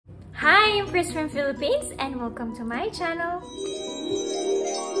Hi, I'm Chris from Philippines and welcome to my channel.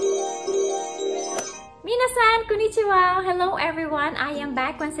 Minasan, konnichiwa! Hello everyone, I am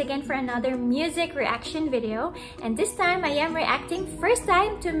back once again for another music reaction video, and this time I am reacting first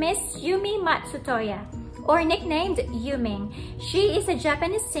time to Miss Yumi Matsutoya, or nicknamed Yuming. She is a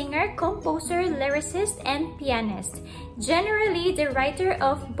Japanese singer, composer, lyricist, and pianist. Generally the writer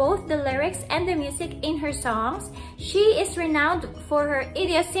of both the lyrics and the music in her songs, she is renowned for her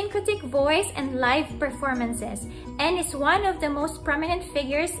idiosyncratic voice and live performances, and is one of the most prominent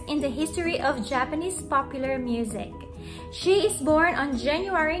figures in the history of Japanese popular music. She is born on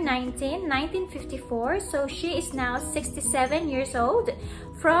January 19, 1954, so she is now 67 years old,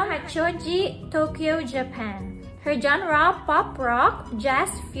 from Hachioji, Tokyo, Japan. Her genre: pop rock, jazz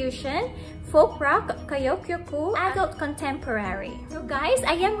fusion, folk rock, kayokyoku, adult contemporary. So guys,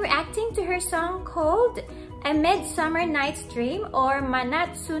 I am reacting to her song called A Midsummer Night's Dream, or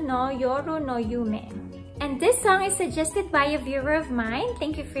Manatsu no Yoru no Yume. And this song is suggested by a viewer of mine.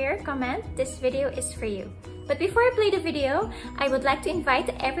 Thank you for your comment. This video is for you. But before I play the video, I would like to invite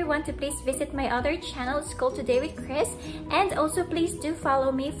everyone to please visit my other channel, School Today with Chris, and also please do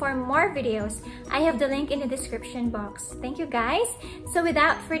follow me for more videos. I have the link in the description box. Thank you guys. So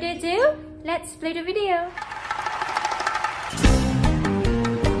without further ado, let's play the video.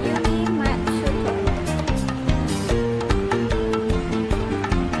 Yumi Matsutoya.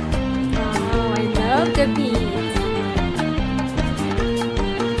 Oh, I love the beat.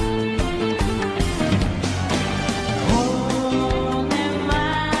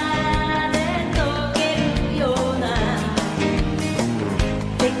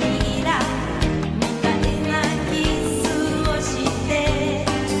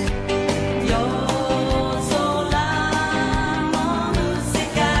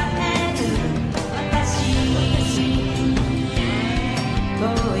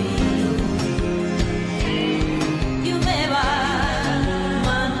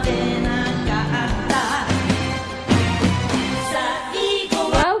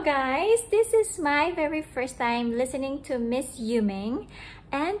 My very first time listening to Miss Yuming,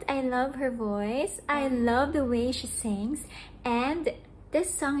 and I love her voice. I love the way she sings, and this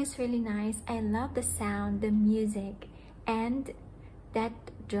song is really nice. I love the sound, the music, and that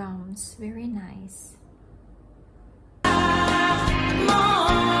drums. Very nice.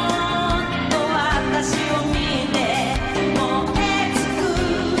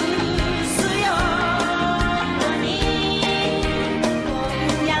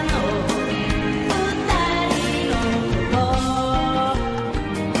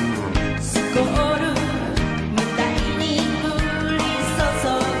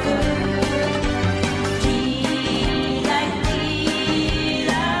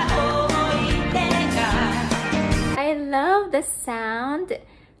 The sound,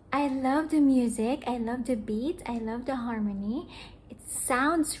 I love the music, I love the beat, I love the harmony. It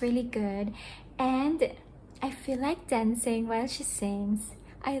sounds really good, and I feel like dancing while she sings.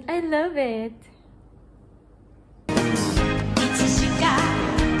 I love it.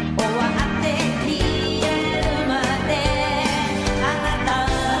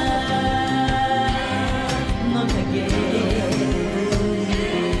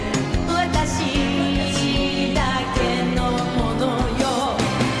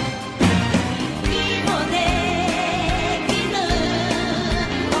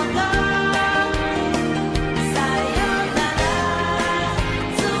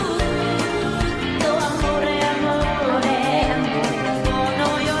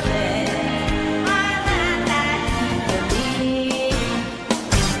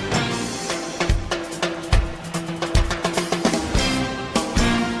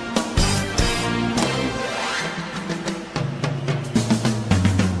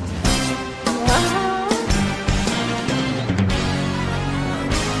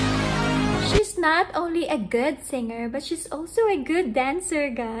 Not only a good singer, but she's also a good dancer,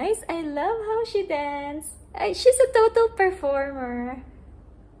 guys. I love how she dances. She's a total performer.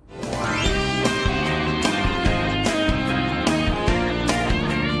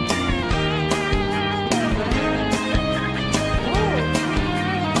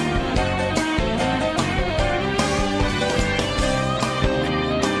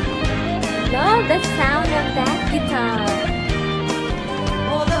 Love the sound of that guitar.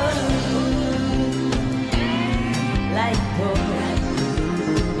 Oh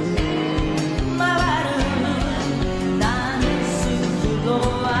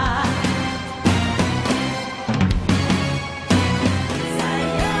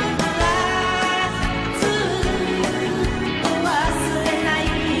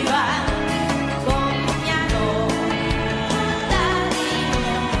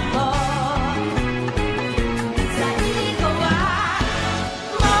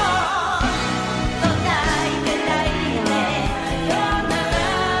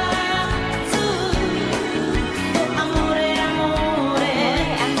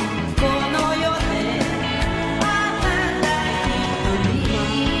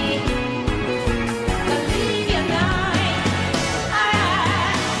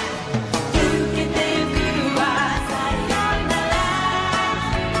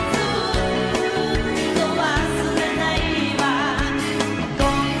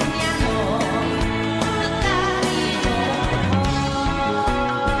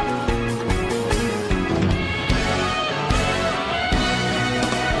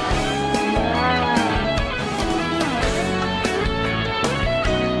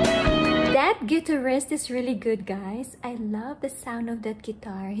guitarist is really good, guys. I love the sound of that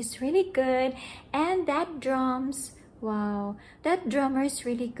guitar. He's really good. And that drums, wow, that drummer is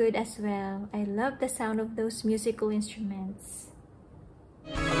really good as well. I love the sound of those musical instruments.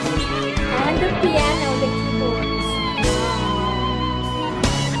 And the piano, the keyboards.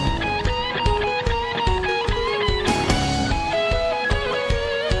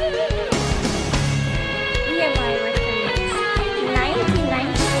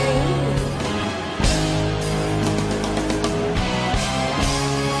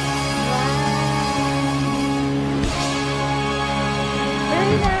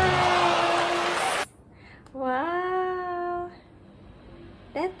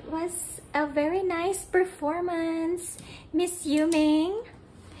 That was a very nice performance, Miss Yumi.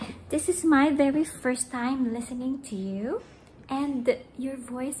 This is my very first time listening to you, and your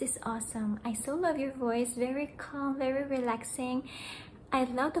voice is awesome. I so love your voice, very calm, very relaxing. I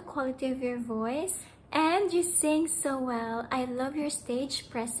love the quality of your voice, and you sing so well. I love your stage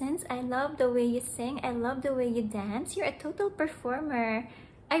presence. I love the way you sing. I love the way you dance. You're a total performer.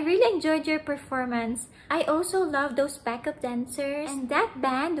 I really enjoyed your performance. I also love those backup dancers, and that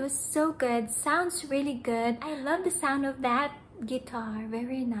band was so good. Sounds really good. I love the sound of that guitar.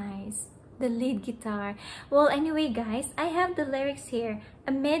 Very nice. The lead guitar. Well, anyway, guys, I have the lyrics here.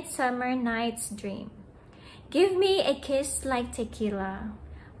 A midsummer night's dream. Give me a kiss like tequila,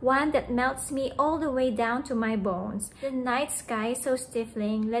 one that melts me all the way down to my bones. The night sky so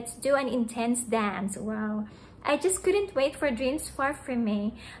stifling. Let's do an intense dance. Wow. I just couldn't wait for dreams far from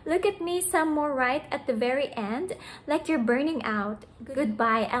me. Look at me some more right at the very end, like you're burning out.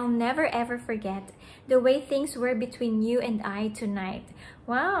 Goodbye, I'll never ever forget the way things were between you and I tonight.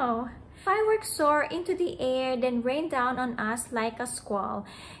 Wow. Fireworks soar into the air, then rain down on us like a squall.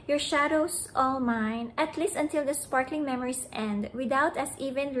 Your shadows all mine, at least until the sparkling memories end, without us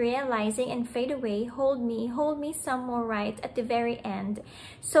even realizing and fade away. Hold me some more right at the very end.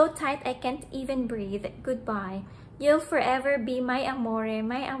 So tight I can't even breathe. Goodbye. You'll forever be my amore,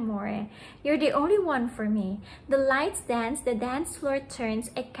 my amore. You're the only one for me. The lights dance, the dance floor turns,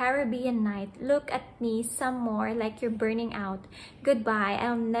 a Caribbean night. Look at me some more like you're burning out. Goodbye,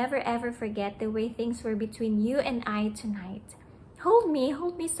 I'll never ever forget the way things were between you and I tonight. Hold me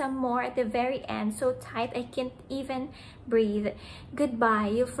some more at the very end, so tight I can't even breathe. Goodbye,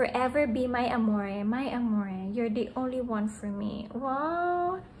 you'll forever be my amore, my amore. You're the only one for me.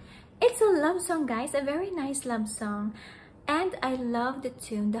 Wow. It's a love song, guys, a very nice love song. And I love the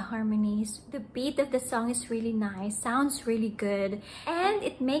tune, the harmonies. The beat of the song is really nice, sounds really good. And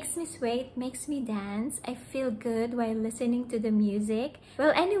it makes me sway, it makes me dance. I feel good while listening to the music.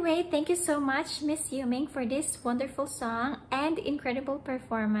 Well, anyway, thank you so much, Miss Yumi, for this wonderful song and incredible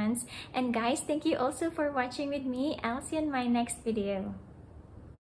performance. And guys, thank you also for watching with me. I'll see you in my next video.